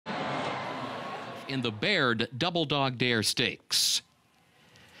in the Baird Doubledogdare Stakes.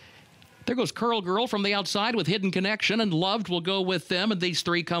 There goes Curl Girl from the outside with Hidden Connection, and Loved will go with them, and these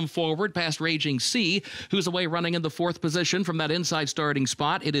three come forward past Raging Sea, who's away running in the fourth position from that inside starting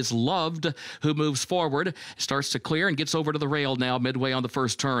spot. It is Loved who moves forward, starts to clear, and gets over to the rail now midway on the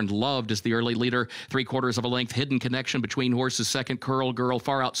first turn. Loved is the early leader, 3/4 of a length. Hidden Connection between horses, second. Curl Girl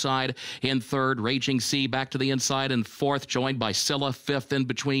far outside in third. Raging Sea back to the inside in fourth, joined by Scylla, fifth in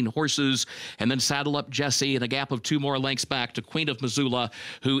between horses, and then Saddle Up Jessie in a gap of 2 more lengths back to Queen of Missoula,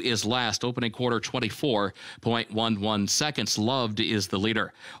 who is last. Opening quarter, 24.11 seconds. Loved is the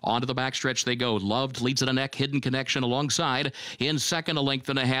leader. Onto the backstretch they go. Loved leads at a neck. Hidden Connection alongside. In second, a length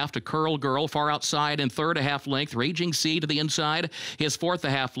and a half to Curl Girl, far outside. In third, a half length. Raging Sea to the inside. His fourth, a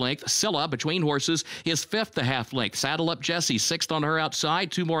half length. Scylla between horses. His fifth, a half length. Saddle Up Jessie, sixth on her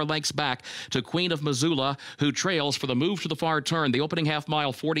outside. 2 more lengths back to Queen of Missoula, who trails for the move to the far turn. The opening half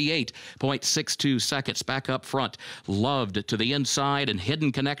mile, 48.62 seconds. Back up front. Loved to the inside and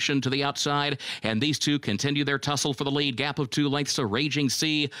Hidden Connection to the outside, and these two continue their tussle for the lead. Gap of 2 lengths to Raging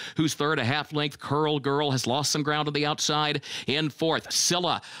Sea, who's third, a half length. Curl Girl has lost some ground to the outside in fourth.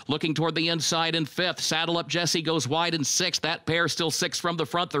 Scylla looking toward the inside in fifth. Saddle Up Jessie goes wide in sixth. That pair still 6 from the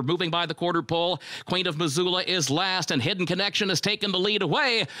front. They're moving by the quarter pole. Queen of Missoula is last, and Hidden Connection has taken the lead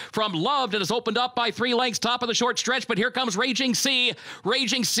away from Loved and has opened up by 3 lengths top of the short stretch, but here comes Raging Sea,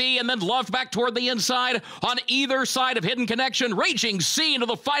 and then Loved back toward the inside on either side of Hidden Connection. Raging Sea into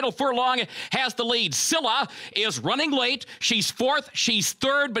the final furlong has the lead. Scylla is running late. She's fourth, she's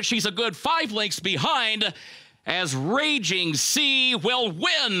third, but she's a good 5 lengths behind, as Raging Sea will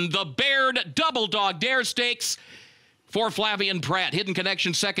win the Baird Doubledogdare Stakes for Flavien Prat. Hidden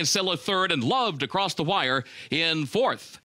Connection second, Scylla third, and Loved across the wire in fourth.